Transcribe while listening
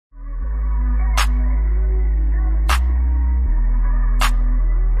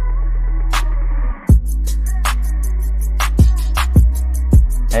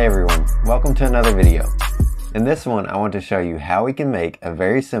welcome to another video. In this one, I want to show you how we can make a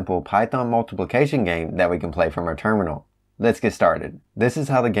very simple Python multiplication game that we can play from our terminal. Let's get started. This is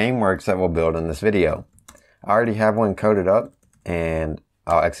how the game works that we'll build in this video. I already have one coded up and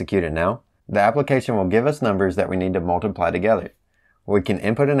I'll execute it now. The application will give us numbers that we need to multiply together. We can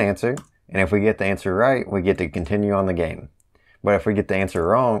input an answer, and if we get the answer right, we get to continue on the game. But if we get the answer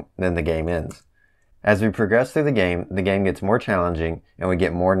wrong, then the game ends. As we progress through the game gets more challenging and we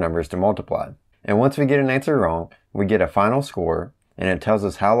get more numbers to multiply. And once we get an answer wrong, we get a final score and it tells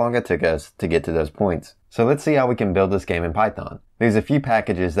us how long it took us to get to those points. So let's see how we can build this game in Python. There's a few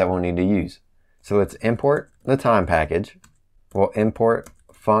packages that we'll need to use. So let's import the time package. We'll import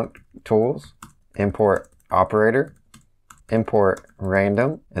functools, import operator, import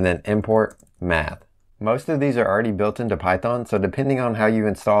random, and then import math. Most of these are already built into Python, so depending on how you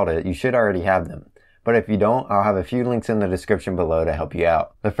installed it, you should already have them. But if you don't, I'll have a few links in the description below to help you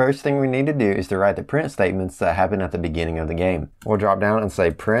out. The first thing we need to do is to write the print statements that happen at the beginning of the game. We'll drop down and say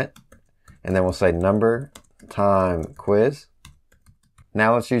print, and then we'll say number, time, quiz.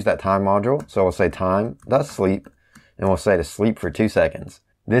 Now let's use that time module, so we'll say time.sleep, and we'll say to sleep for 2 seconds.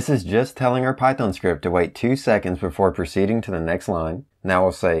 This is just telling our Python script to wait 2 seconds before proceeding to the next line. Now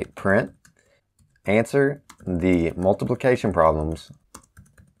we'll say print, answer the multiplication problems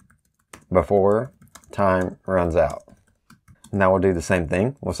before time runs out. Now we'll do the same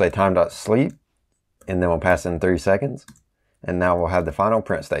thing. We'll say time.sleep, and then we'll pass in 3 seconds. And now we'll have the final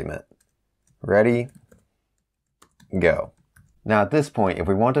print statement. Ready, go. Now at this point, if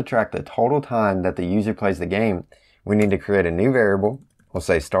we want to track the total time that the user plays the game, we need to create a new variable. We'll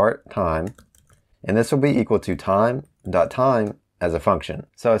say start time, and this will be equal to time.time as a function.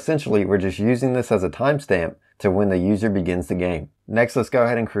 So essentially, we're just using this as a timestamp to when the user begins the game. Next, let's go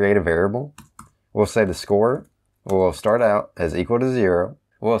ahead and create a variable. We'll say the score will start out as equal to 0.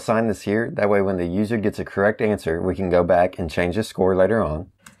 We'll assign this here. That way when the user gets a correct answer, we can go back and change the score later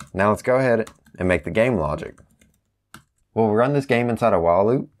on. Now let's go ahead and make the game logic. We'll run this game inside a while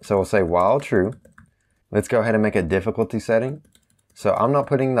loop. So we'll say while true. Let's go ahead and make a difficulty setting. So I'm not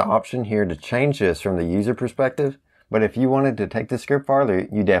putting the option here to change this from the user perspective, but if you wanted to take the script farther,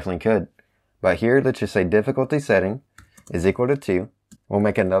 you definitely could. But here, let's just say difficulty setting is equal to 2. We'll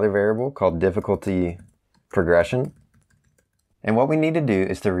make another variable called difficulty progression. And what we need to do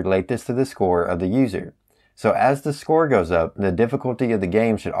is to relate this to the score of the user. So as the score goes up, the difficulty of the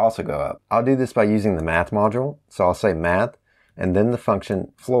game should also go up. I'll do this by using the math module. So I'll say math and then the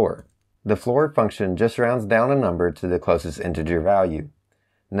function floor. The floor function just rounds down a number to the closest integer value.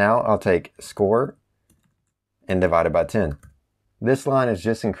 Now I'll take score and divide it by 10. This line is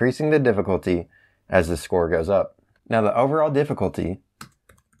just increasing the difficulty as the score goes up. Now the overall difficulty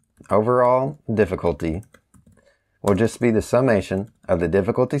will just be the summation of the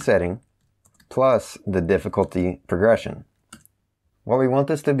difficulty setting plus the difficulty progression. What we want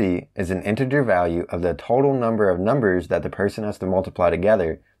this to be is an integer value of the total number of numbers that the person has to multiply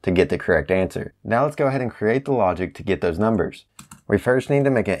together to get the correct answer. Now let's go ahead and create the logic to get those numbers. We first need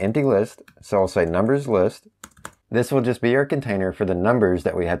to make an empty list, so I'll say numbers list. This will just be our container for the numbers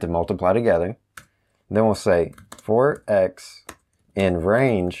that we had to multiply together. Then we'll say for x in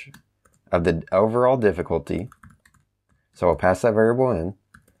range of the overall difficulty. So we'll pass that variable in.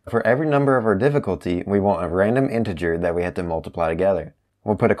 For every number of our difficulty, we want a random integer that we have to multiply together.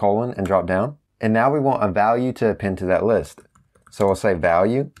 We'll put a colon and drop down. And now we want a value to append to that list. So we'll say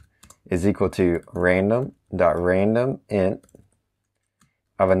value is equal to random.random int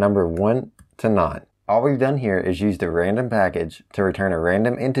of a number 1 to 9. All we've done here is use the random package to return a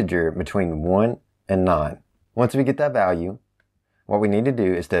random integer between 1 and 9. Once we get that value, what we need to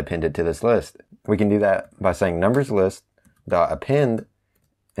do is to append it to this list. We can do that by saying numbers_list.append,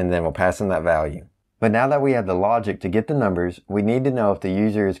 and then we'll pass in that value. But now that we have the logic to get the numbers, we need to know if the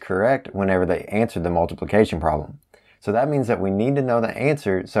user is correct whenever they answer the multiplication problem. So that means that we need to know the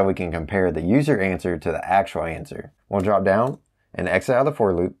answer so we can compare the user answer to the actual answer. We'll drop down and exit out of the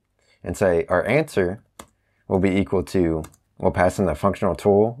for loop and say our answer will be equal to, we'll pass in the functional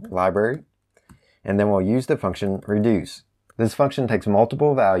tool library, and then we'll use the function reduce. This function takes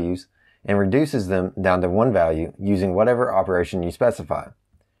multiple values and reduces them down to one value using whatever operation you specify.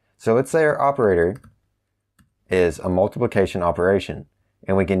 So let's say our operator is a multiplication operation,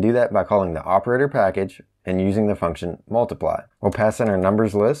 and we can do that by calling the operator package and using the function multiply. We'll pass in our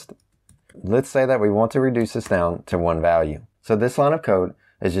numbers list. Let's say that we want to reduce this down to one value. So this line of code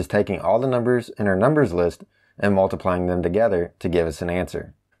is just taking all the numbers in our numbers list and multiplying them together to give us an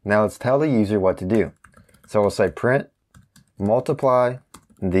answer. Now let's tell the user what to do. So we'll say print multiply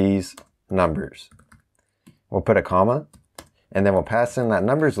these numbers. We'll put a comma, and then we'll pass in that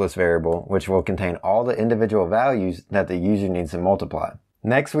numbers list variable, which will contain all the individual values that the user needs to multiply.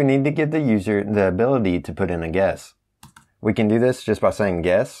 Next, we need to give the user the ability to put in a guess. We can do this just by saying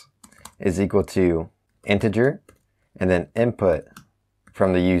guess is equal to integer and then input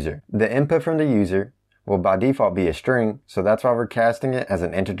from the user. The input from the user will by default be a string, so that's why we're casting it as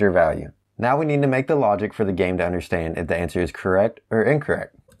an integer value. Now we need to make the logic for the game to understand if the answer is correct or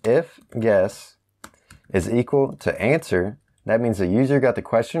incorrect. If guess is equal to answer, that means the user got the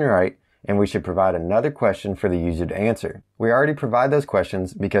question right, and we should provide another question for the user to answer. We already provide those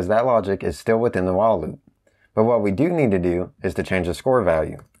questions because that logic is still within the while loop. But what we do need to do is to change the score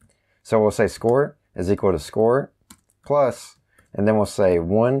value. So we'll say score is equal to score plus, and then we'll say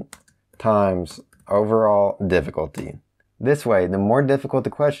 1 times overall difficulty. This way, the more difficult the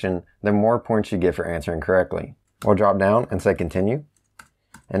question, the more points you get for answering correctly. We'll drop down and say continue.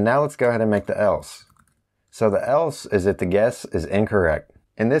 And now let's go ahead and make the else. So the else is if the guess is incorrect.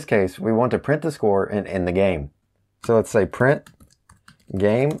 In this case, we want to print the score and end the game. So let's say print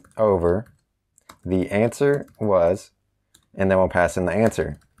game over, the answer was, and then we'll pass in the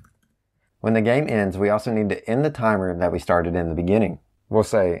answer. When the game ends, we also need to end the timer that we started in the beginning. We'll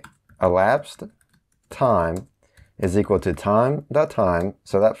say elapsed time is equal to time.time,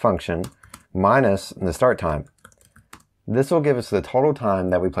 so that function, minus the start time. This will give us the total time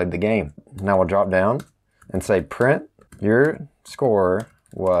that we played the game. Now we'll drop down and say print your score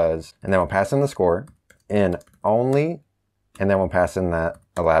was, and then we'll pass in the score in only, and then we'll pass in that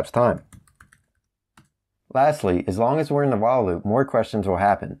elapsed time. Lastly, as long as we're in the while loop, more questions will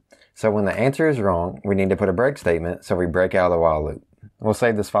happen. So when the answer is wrong, we need to put a break statement so we break out of the while loop. We'll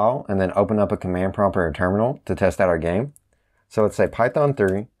save this file and then open up a command prompt or a terminal to test out our game. So let's say Python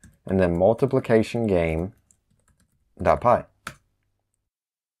 3 and then multiplication game.py.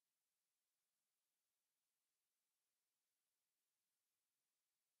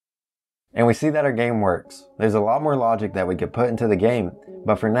 And we see that our game works. There's a lot more logic that we could put into the game,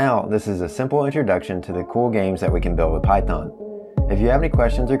 but for now, this is a simple introduction to the cool games that we can build with Python. If you have any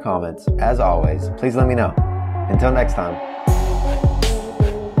questions or comments, as always, please let me know. Until next time.